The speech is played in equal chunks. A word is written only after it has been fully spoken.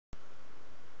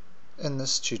In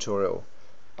this tutorial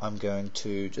I'm going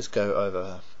to just go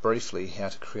over briefly how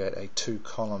to create a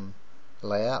two-column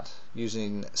layout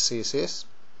using CSS,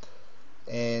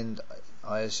 and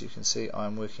as you can see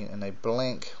I'm working in a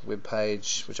blank web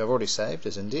page which I've already saved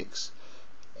as index,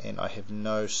 and I have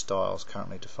no styles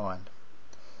currently defined.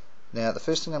 Now the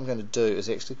first thing I'm going to do is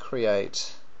actually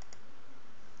create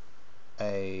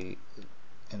an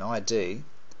ID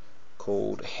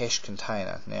called hash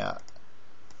container. Now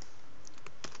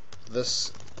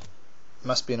this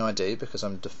must be an ID because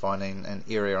I'm defining an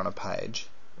area on a page,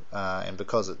 and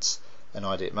because it's an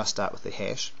ID it must start with the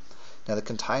hash. Now the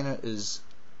container is,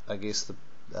 I guess, the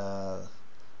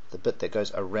bit that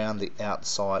goes around the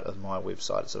outside of my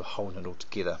website. It's sort of holding it all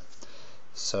together.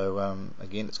 So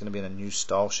again, it's going to be in a new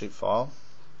style sheet file.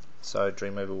 So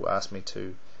Dreamweaver will ask me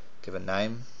to give a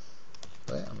name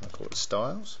there. I'm going to call it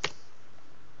styles.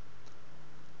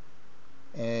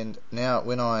 And now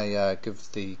when I give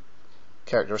the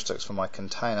characteristics for my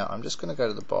container, I'm just going to go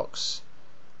to the box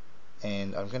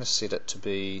and I'm going to set it to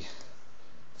be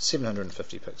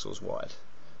 750 pixels wide.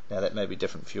 Now that may be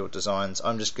different for your designs.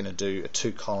 I'm just going to do a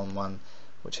two-column one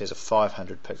which has a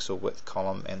 500 pixel width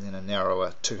column and then a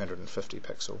narrower 250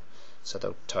 pixel, so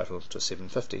they'll total to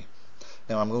 750.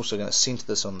 Now I'm also going to center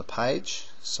this on the page,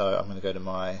 so I'm going to go to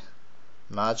my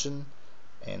margin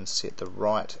and set the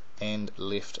right and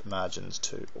left margins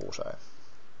to auto.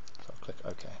 So I'll click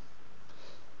OK.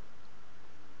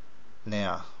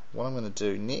 Now what I'm going to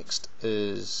do next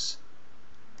is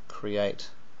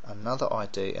create another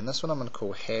ID, and this one I'm going to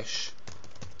call hash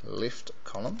left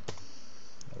column,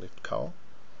 or left col,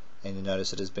 and you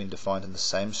notice it has been defined in the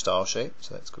same style sheet,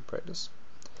 so that's good practice.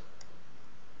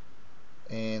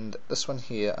 And this one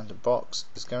here under box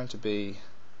is going to be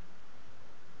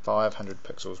 500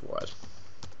 pixels wide.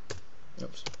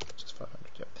 Oops, just 500.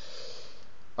 Yep.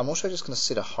 I'm also just going to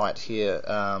set a height here,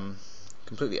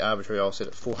 completely arbitrary. I'll set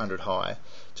it 400 high,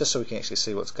 just so we can actually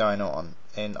see what's going on.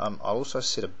 And I'll also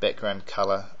set a background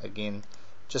color again,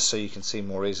 just so you can see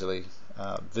more easily,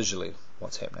 visually,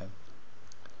 what's happening.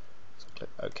 So click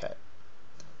OK,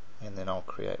 and then I'll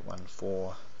create one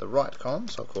for the right column.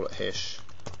 So I'll call it hash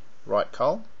right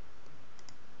col.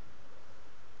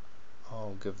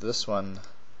 I'll give this one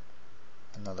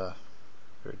another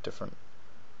very different.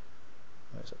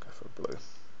 Let's go for a blue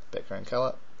background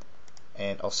color,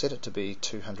 and I'll set it to be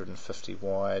 250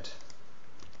 wide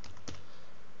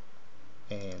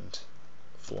and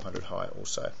 400 high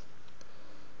also.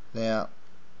 Now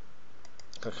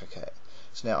click OK.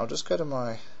 So now I'll just go to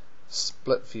my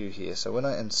split view here. So when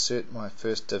I insert my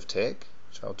first div tag,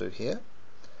 which I'll do here,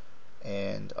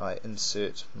 and I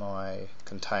insert my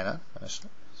container initially,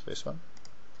 this first one,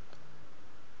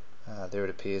 there it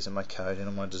appears in my code and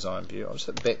in my design view. I'll just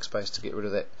hit backspace to get rid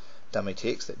of that dummy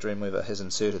text that Dreamweaver has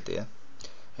inserted there,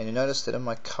 and you notice that in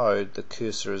my code the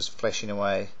cursor is flashing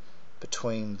away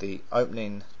between the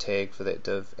opening tag for that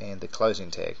div and the closing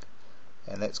tag,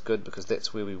 and that's good because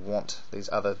that's where we want these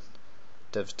other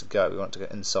divs to go. We want it to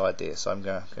go inside there. So I'm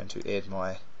going to add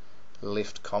my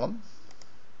left column,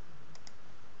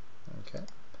 okay,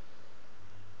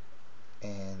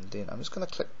 and then I'm just going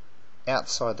to click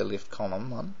outside the left column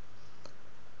one.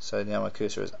 So now my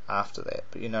cursor is after that,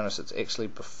 but you notice it's actually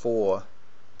before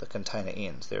the container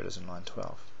ends. There it is in line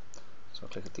 12. So I'll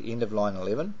click at the end of line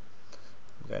 11.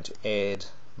 I'm going to add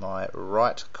my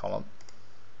right column,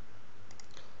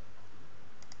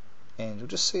 and you'll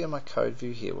just see in my code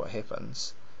view here what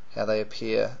happens, how they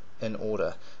appear in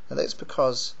order. Now that's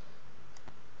because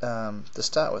to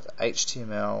start with,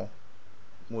 HTML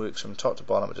works from top to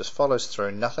bottom. It just follows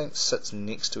through. Nothing sits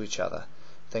next to each other.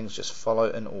 Things just follow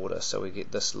in order, so we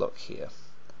get this look here.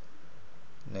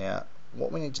 Now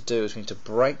what we need to do is we need to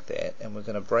break that, and we're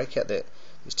going to break out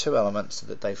these two elements so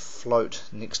that they float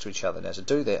next to each other. Now to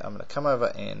do that I'm going to come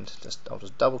over and I'll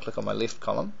just double click on my left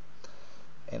column,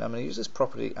 and I'm going to use this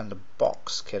property under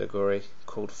box category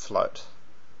called float.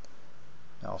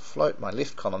 Now I'll float my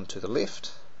left column to the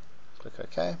left, click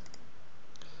OK,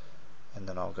 and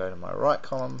then I'll go to my right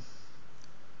column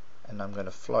and I'm going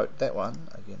to float that one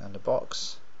again under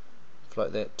box,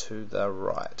 float that to the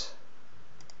right.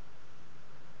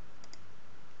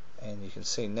 And you can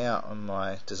see now on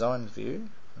my design view,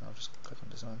 and I'll just click on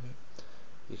design view,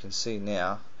 you can see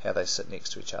now how they sit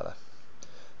next to each other.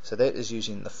 So that is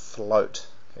using the float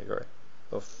category,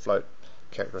 or float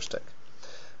characteristic.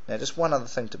 Now just one other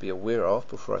thing to be aware of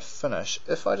before I finish,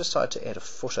 if I decide to add a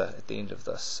footer at the end of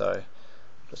this, so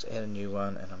just add a new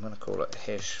one, and I'm going to call it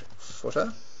hash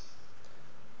footer,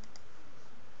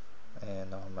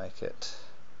 and I'll make it,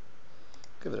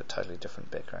 give it a totally different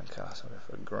background color, so I'll go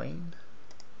for green,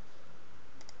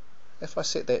 if I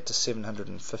set that to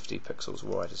 750 pixels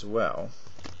wide as well,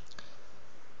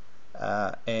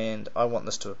 and I want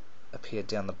this to appear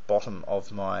down the bottom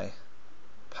of my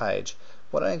page,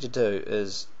 what I need to do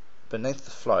is, beneath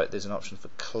the float there's an option for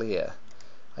clear.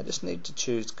 I just need to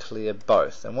choose clear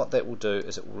both, and what that will do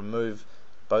is it will remove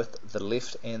both the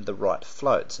left and the right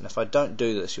floats, and if I don't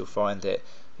do this you'll find that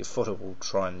your footer will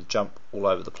try and jump all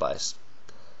over the place.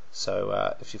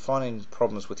 So if you're finding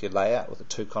problems with your layout, with a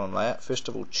two-column layout, first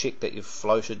of all check that you've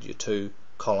floated your two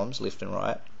columns left and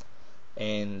right,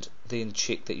 and then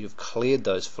check that you've cleared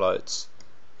those floats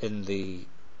in the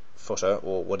footer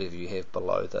or whatever you have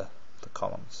below the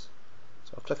columns.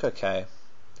 So I'll click OK.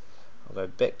 I'll go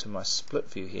back to my split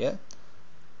view here,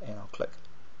 and I'll click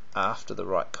after the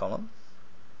right column.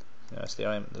 Notice there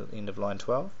I am at the end of line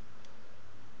 12.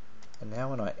 And now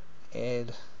when I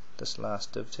add this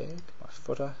last div tag, my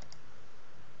footer,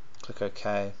 click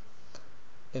OK.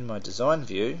 In my design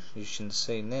view you can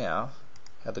see now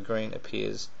how the green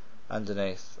appears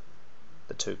underneath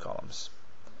the two columns.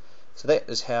 So that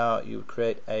is how you would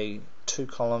create a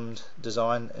two-columned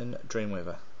design in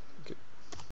Dreamweaver.